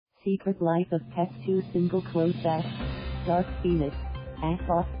Secret Life of Pets 2 single quote dash. Dark Phoenix. At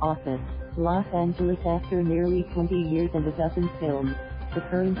box office. Los Angeles. After nearly 20 years and a dozen films, the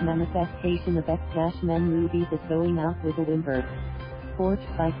current manifestation of X-Men movies is going out with a whimper.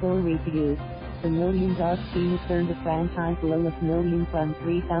 Scorched by full reviews, the Dark Phoenix earned a franchise low of million from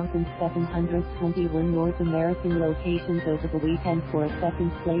 3,721 North American locations over the weekend for a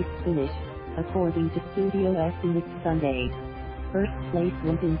second-place finish, according to Studio Estimates Sunday. First place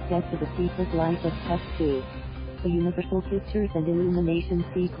went instead to The Secret Life of Pets 2. The Universal Pictures and Illumination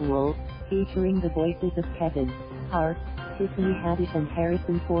sequel, featuring the voices of Kevin Hart, Tiffany Haddish and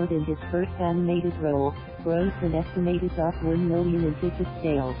Harrison Ford in his first animated role, grossed an estimated $1 million in ticket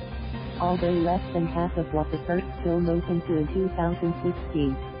sales. Although less than half of what the first film opened to in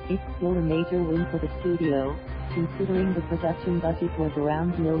 2016, it's still a major win for the studio, considering the production budget was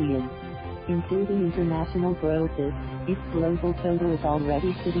around $1 million. Including international grosses, its global total is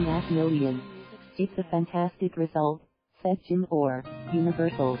already sitting at $1 million. It's a fantastic result, said Jim Orr,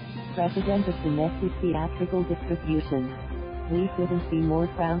 Universal's president of domestic theatrical distribution. We couldn't be more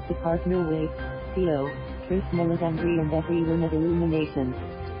proud to partner with CEO Chris Meledandri and everyone at Illumination.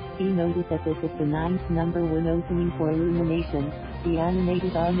 He noted that this is the 9th #1 opening for Illumination, the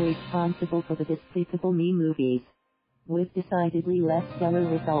animated arm responsible for the Despicable Me movies. With decidedly less stellar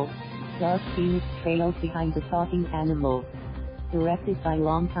results, Dark Phoenix trails behind The Talking Animals. Directed by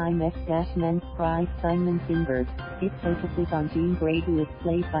longtime X-Men pride Simon Kinberg, it focuses on Jean Grey, who is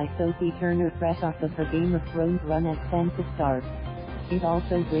played by Sophie Turner fresh off of her Game of Thrones run as Sansa Stark. It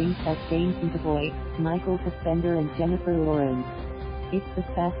also brings back James McAvoy, Michael Fassbender and Jennifer Lawrence. It's the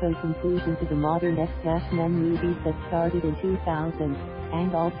facto conclusion to the modern X-Men movies that started in 2000,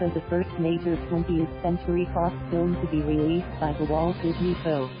 and also the first major 20th Century Fox film to be released by the Walt Disney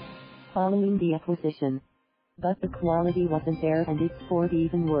Co. following the acquisition. But the quality wasn't there, and it scored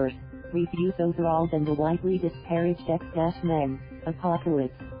even worse reviews overall than the widely disparaged X-Men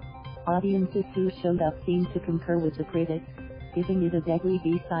Apocalypse. Audiences who showed up seemed to concur with the critics, giving it a deadly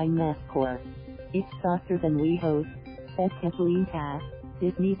B-mess score. It's softer than we hoped, said Kathleen Cass,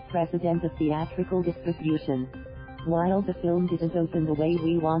 Disney's president of theatrical distribution. While the film didn't open the way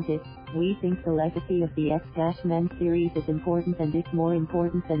we wanted, we think the legacy of the X-Men series is important, and it's more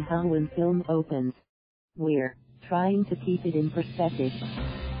important than how one film opens. We're trying to keep it in perspective.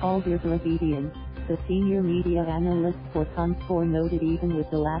 Paul Derbrabedian, the senior media analyst for Comscore, noted even with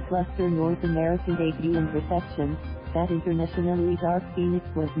the lackluster North American debut and reception, that internationally Dark Phoenix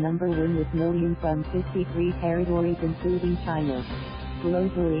was #1 with million from 53 territories including China.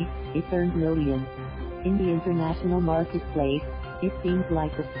 Globally, it earned millions. In the international marketplace, it seems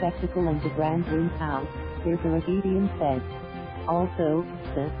like the spectacle and the brand wins out, Derbrabedian said. Also,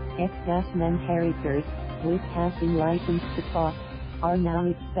 the X-Men characters, which have been licensed to Fox, are now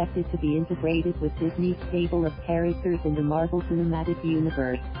expected to be integrated with Disney's stable of characters in the Marvel Cinematic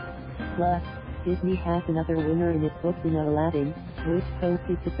Universe. Plus, Disney has another winner in its books in Aladdin, which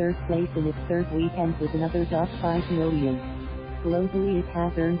posted to third place in its third weekend with another $5 million. Globally it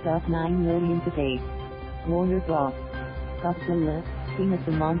has earned $9 million to date. Warner Bros. Godzilla, King of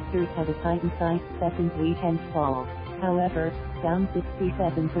the Monsters had a Titan-sized second weekend fall, however, down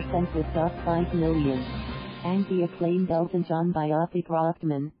 67% with $5 million. And the acclaimed Elton John biopic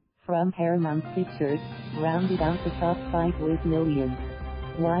Rocketman, from Paramount Pictures, rounded out the top 5 with millions.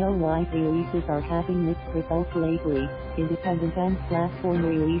 While wide releases are having mixed results lately, independent and platform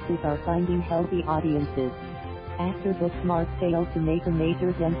releases are finding healthy audiences. After Booksmart failed to make a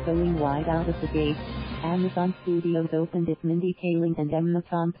major dent going wide out of the gate, Amazon Studios opened its Mindy Kaling and Emma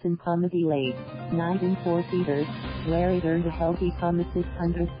Thompson comedy late night in 4 theaters, where it earned a healthy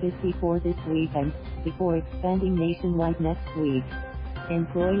 $654 this weekend, before expanding nationwide next week.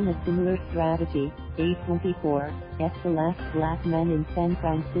 Employing a similar strategy, A24's The Last Black Man in San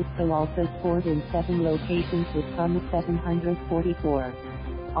Francisco also scored in 7 locations with $744.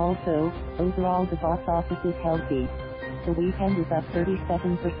 Also, overall the box office is healthy. The weekend is up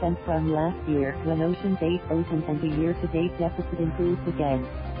 37% from last year when Ocean's 8 opened, and the year-to-date deficit improved again.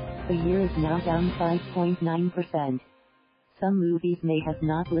 The year is now down 5.9%. Some movies may have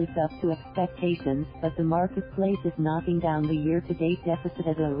not lived up to expectations, but the marketplace is knocking down the year-to-date deficit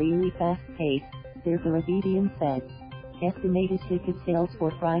at a really fast pace, Derbrabedian said. Estimated ticket sales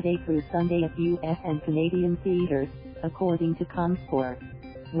for Friday through Sunday at U.S. and Canadian theaters, according to Comscore.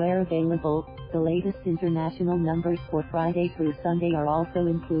 Where available, the latest international numbers for Friday through Sunday are also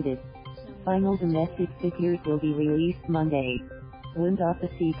included. Final domestic figures will be released Monday. The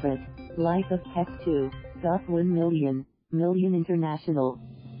Secret Life of Pets 2, $1 million international.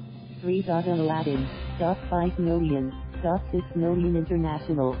 3. Aladdin, $5 million. $6 million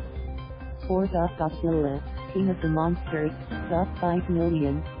international. 4. Godzilla, King of the Monsters, $5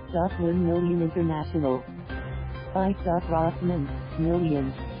 million, $1 million international. 5. Rocketman,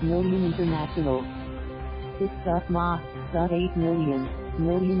 million international. 6. Ma, $8 million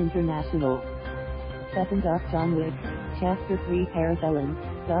international. 7. John Wick, Chapter 3 Parabellum,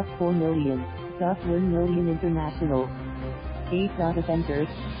 $4 million, $1 million international. 8. Avengers,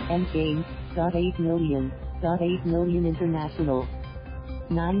 Endgame, $8 million international.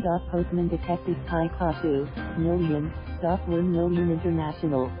 9. Pokémon Detective Pikachu, million, $1 million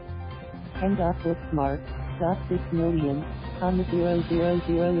international. 10. Booksmart, $6 million,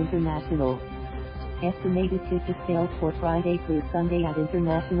 $000 international. Estimated ticket sales for Friday through Sunday at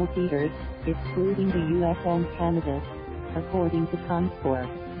international theaters, excluding the US and Canada, according to Comscore.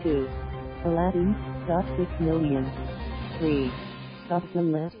 2. Aladdin, $6 million. 3.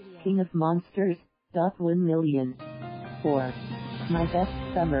 Godzilla, King of Monsters, $1 million. 4. My Best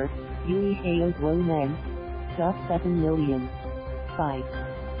Summer, Yui Heo's Romance, $7 million. 5.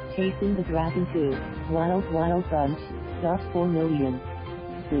 Chasing the Dragon 2, Wild Bunch, $4 million.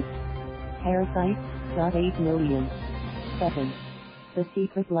 6. Parasite, $8 million. 7. The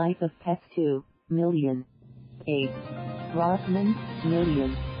Secret Life of Pets 2, million. 8. Rocketman,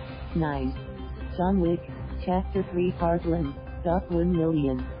 million. 9. John Wick, Chapter 3 Parabellum, $1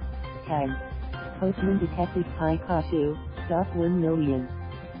 million. 10. Pokémon Detective Pikachu, $1 million.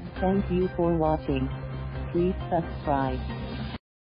 Thank you for watching. Please subscribe.